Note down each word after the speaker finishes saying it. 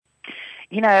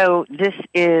This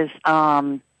is,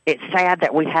 it's sad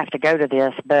that we have to go to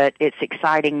this, but it's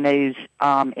exciting news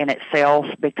in itself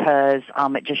because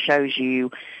it just shows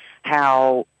you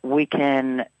how we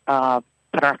can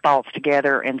put our thoughts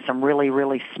together and some really,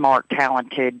 really smart,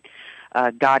 talented,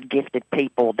 God-gifted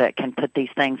people that can put these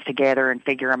things together and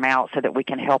figure them out so that we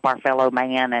can help our fellow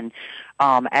man. And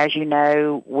as you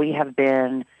know, we have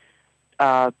been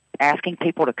asking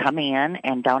people to come in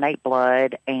and donate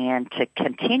blood and to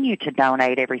continue to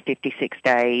donate every 56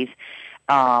 days.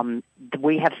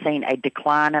 We have seen a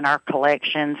decline in our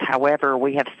collections. However,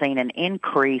 we have seen an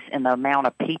increase in the amount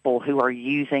of people who are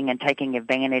using and taking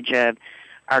advantage of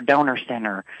our donor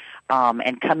center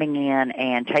and coming in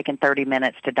and taking 30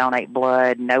 minutes to donate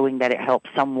blood, knowing that it helps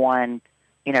someone,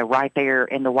 right there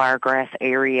in the Wiregrass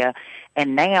area.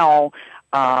 And now,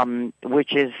 this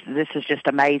is just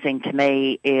amazing to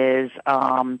me, is,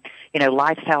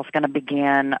 LifeSouth is going to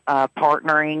begin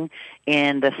partnering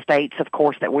in the states, of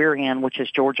course, that we're in, which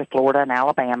is Georgia, Florida, and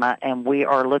Alabama, and we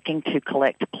are looking to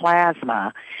collect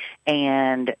plasma.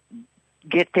 And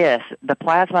get this, the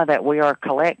plasma that we are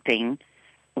collecting,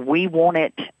 we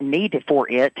need it for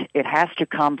it. It has to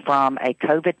come from a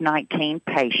COVID-19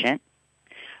 patient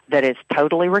that is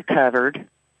totally recovered,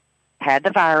 had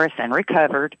the virus and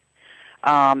recovered,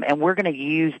 and we're going to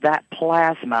use that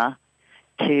plasma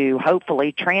to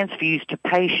hopefully transfuse to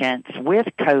patients with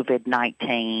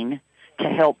COVID-19 to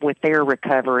help with their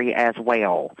recovery as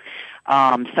well.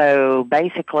 So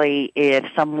basically, if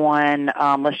someone,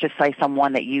 let's just say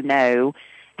someone that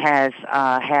has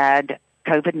had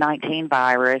COVID-19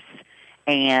 virus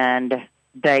and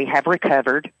they have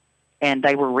recovered and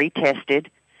they were retested,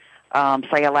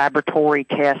 say a laboratory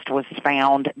test was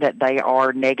found that they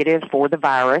are negative for the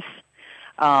virus.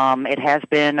 It has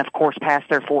been, of course, past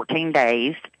their 14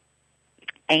 days,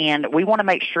 and we want to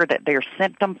make sure that they're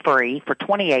symptom-free for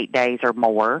 28 days or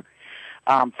more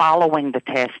following the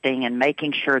testing and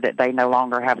making sure that they no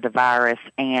longer have the virus.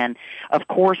 And, of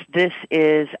course, this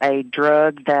is a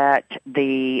drug that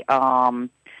the FDA,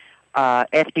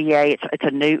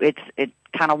 it's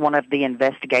kind of one of the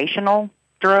investigational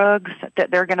drugs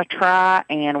that they're going to try,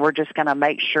 and we're just going to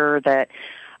make sure that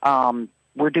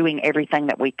we're doing everything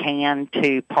that we can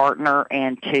to partner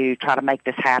and to try to make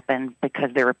this happen because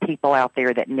there are people out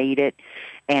there that need it,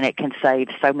 and it can save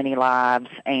so many lives.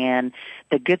 And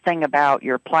the good thing about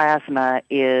your plasma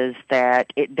is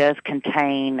that it does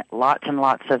contain lots and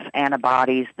lots of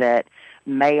antibodies that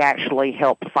may actually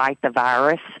help fight the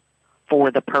virus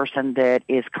for the person that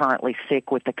is currently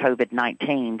sick with the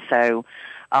COVID-19. So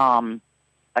a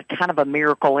kind of a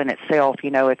miracle in itself,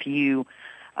 if you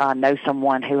know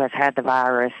someone who has had the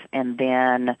virus and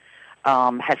then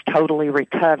has totally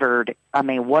recovered. I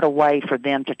mean, what a way for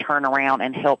them to turn around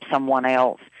and help someone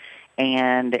else.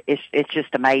 And it's just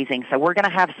amazing. So we're going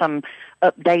to have some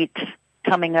updates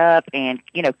coming up and,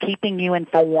 keeping you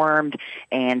informed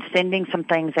and sending some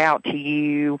things out to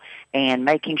you and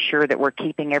making sure that we're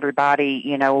keeping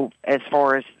everybody, as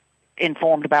far as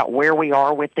informed about where we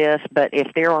are with this. But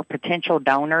if there are potential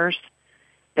donors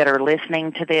that are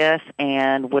listening to this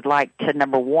and would like to,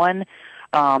 number one,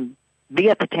 be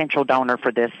a potential donor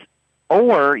for this,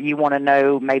 or you want to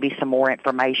know maybe some more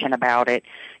information about it,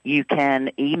 you can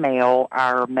email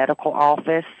our medical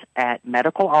office at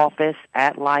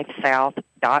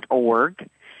medicaloffice@lifesouth.org,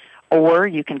 or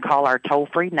you can call our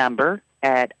toll-free number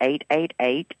at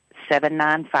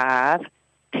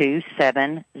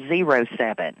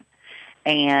 888-795-2707.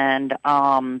 And,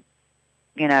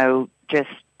 just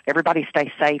everybody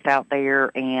stay safe out there,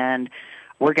 and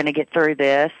we're going to get through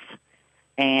this.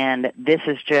 And this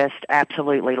is just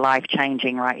absolutely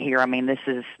life-changing right here. I mean, this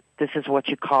is what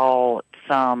you call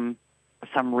some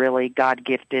really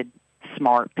God-gifted,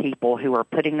 smart people who are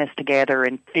putting this together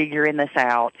and figuring this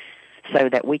out so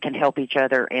that we can help each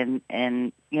other and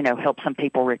help some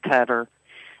people recover.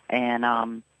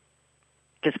 And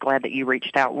just glad that you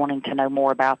reached out wanting to know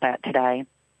more about that today.